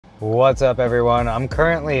What's up, everyone? I'm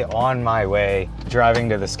currently on my way driving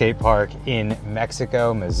to the skate park in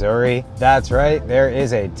Mexico, Missouri. That's right, there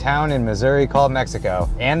is a town in Missouri called Mexico,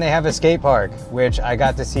 and they have a skate park, which I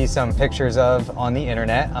got to see some pictures of on the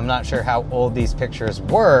internet. I'm not sure how old these pictures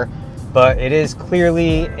were, but it is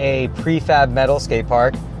clearly a prefab metal skate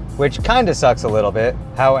park, which kind of sucks a little bit.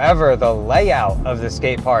 However, the layout of the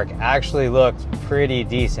skate park actually looked pretty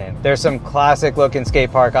decent. There's some classic looking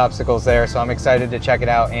skate park obstacles there, so I'm excited to check it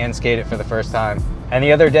out and skate it for the first time. And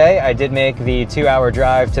the other day, I did make the 2-hour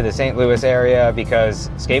drive to the St. Louis area because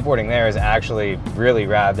skateboarding there is actually really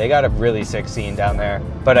rad. They got a really sick scene down there.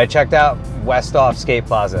 But I checked out Westoff Skate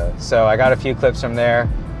Plaza, so I got a few clips from there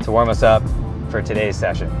to warm us up for today's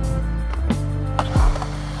session.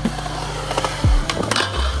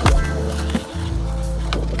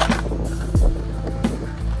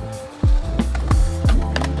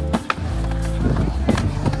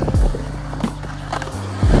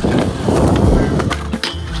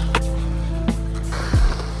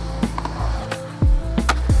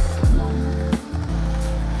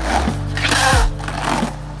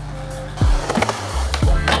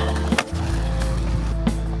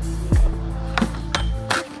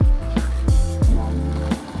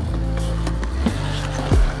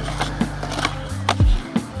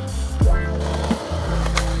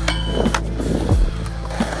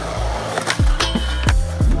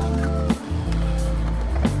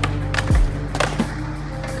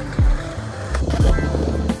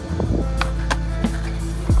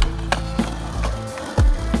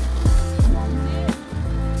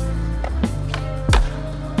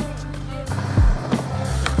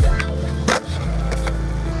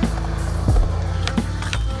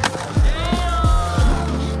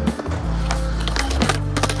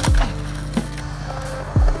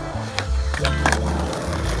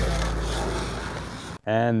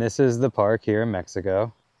 And this is the park here in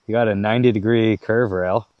Mexico. You got a 90-degree curve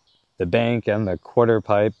rail. The bank and the quarter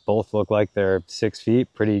pipe both look like they're 6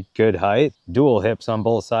 feet, pretty good height. Dual hips on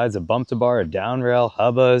both sides, a bump to bar, a down rail,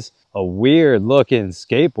 hubbas, a weird looking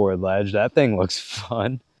skateboard ledge. That thing looks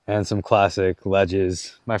fun. And some classic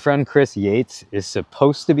ledges. My friend Chris Yates is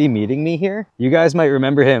supposed to be meeting me here. You guys might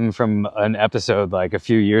remember him from an episode like a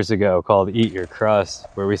few years ago called Eat Your Crust,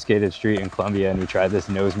 where we skated street in Columbia and we tried this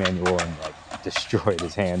nose manual and like destroyed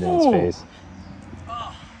his hand in his face.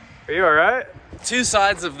 Are you all right? Two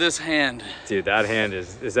sides of this hand. Dude, that hand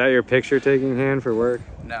is that your picture taking hand for work?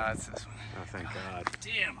 No, it's this one. Oh, thank God.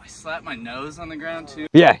 Damn, I slapped my nose on the ground too.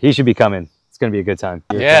 Yeah, he should be coming. It's gonna be a good time.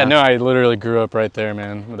 Yeah, no, I literally grew up right there,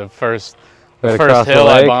 man. The first Right hill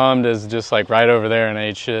I bombed is just like right over there and I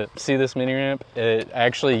ate shit. See this mini ramp? It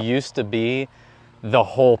actually used to be the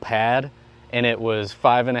whole pad, and it was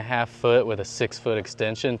 5.5 foot with a 6 foot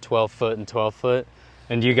extension, 12 foot and 12 foot.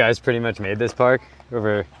 And you guys pretty much made this park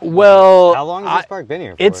over? Well, how long has this park been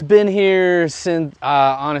here for? It's been here since,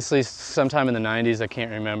 honestly, sometime in the 90s. I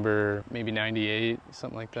can't remember, maybe 98,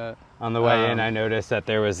 something like that. On the way in, I noticed that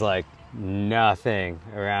there was like nothing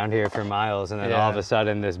around here for miles, and then all of a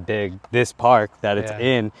sudden this park that it's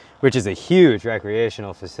in, which is a huge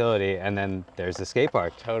recreational facility, and then there's the skate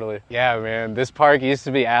park. Totally. Yeah, man, this park used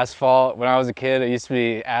to be asphalt. When I was a kid, it used to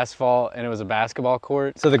be asphalt and it was a basketball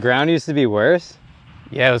court. So the ground used to be worse?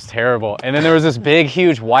 Yeah, it was terrible. And then there was this big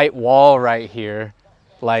huge white wall right here,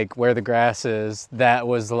 like where the grass is, that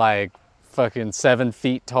was like fucking 7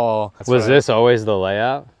 feet tall. Was this always the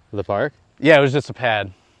layout of the park? Yeah, it was just a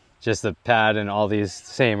pad. Just the pad and all these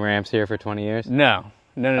same ramps here for 20 years? No.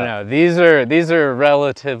 These are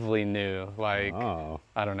relatively new. Like,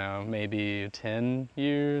 I don't know, maybe 10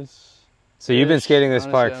 years. So you've been skating this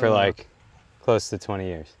park for like close to 20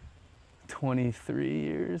 years? 23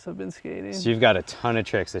 years I've been skating. So you've got a ton of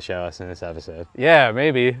tricks to show us in this episode. Yeah,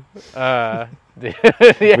 maybe. Yeah. We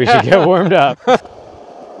should get warmed up.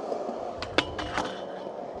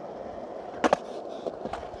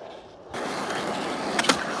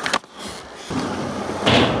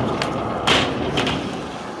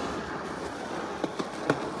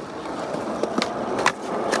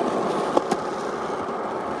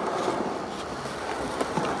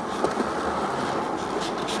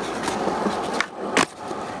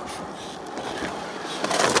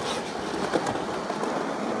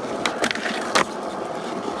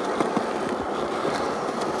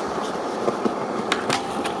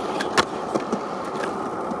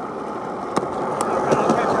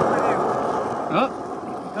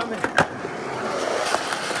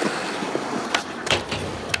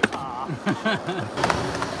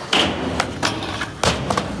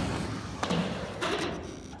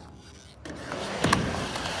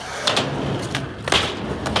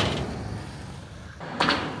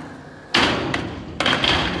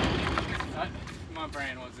 My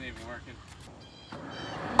brain wasn't even working.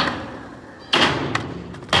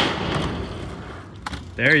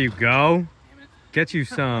 There you go. Get you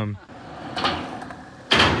some.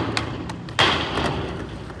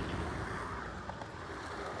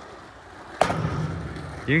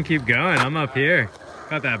 You can keep going. I'm up here.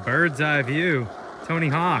 Got that bird's eye view. Tony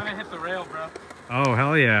Hawk. I'm gonna hit the rail, bro. Oh,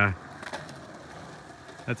 hell yeah.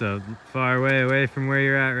 That's a far way away from where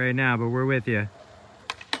you're at right now, but we're with you.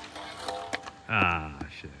 Ah,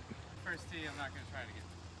 shit. First tee, I'm not gonna try to get.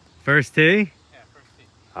 First tee? Yeah, first tee.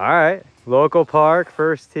 All right. Local park,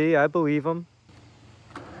 first tee. I believe him.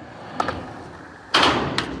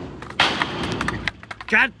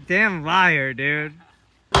 Goddamn liar, dude.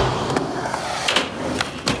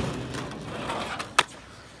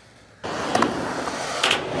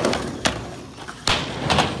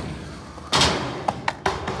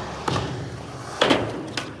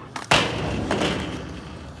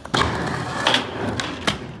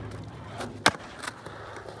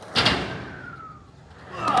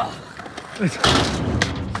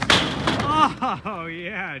 Oh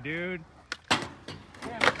yeah, dude.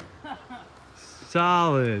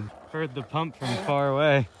 Solid. Heard the pump from far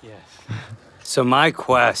away. Yes. So my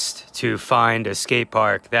quest to find a skate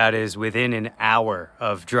park that is within an hour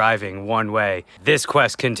of driving one way, this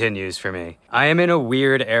quest continues for me. I am in a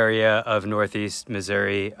weird area of Northeast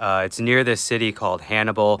Missouri. It's near this city called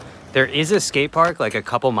Hannibal. There is a skate park like a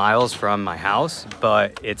couple miles from my house,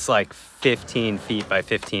 but it's like 15 feet by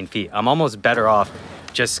 15 feet. I'm almost better off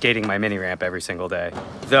just skating my mini ramp every single day.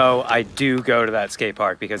 Though I do go to that skate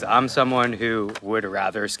park because I'm someone who would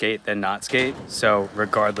rather skate than not skate. So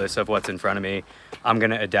regardless of what's in front of me, I'm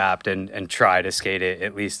gonna adapt and try to skate it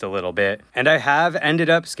at least a little bit. And I have ended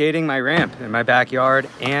up skating my ramp in my backyard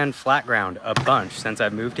and flat ground a bunch since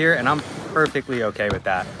I've moved here, and I'm perfectly okay with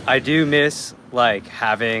that. I do miss like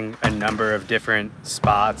having a number of different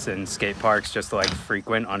spots and skate parks just to like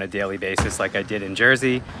frequent on a daily basis like I did in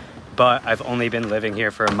Jersey. But I've only been living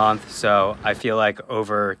here for a month, so I feel like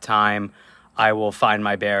over time I will find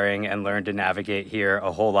my bearing and learn to navigate here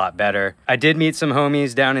a whole lot better. I did meet some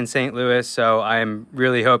homies down in St. Louis, so I'm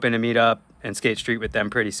really hoping to meet up and skate street with them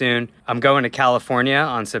pretty soon. I'm going to California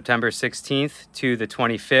on September 16th to the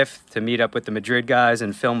 25th to meet up with the Madrid guys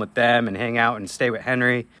and film with them and hang out and stay with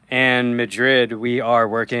Henry. And Madrid, we are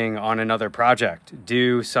working on another project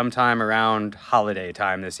due sometime around holiday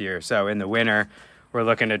time this year. So in the winter, we're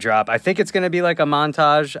looking to drop. I think it's gonna be like a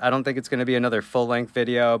montage. I don't think it's gonna be another full-length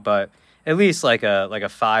video, but at least like a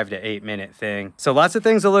 5 to 8 minute thing. So lots of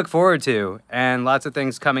things to look forward to and lots of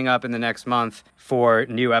things coming up in the next month for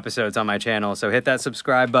new episodes on my channel. So hit that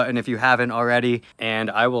subscribe button if you haven't already, and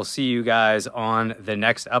I will see you guys on the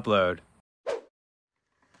next upload.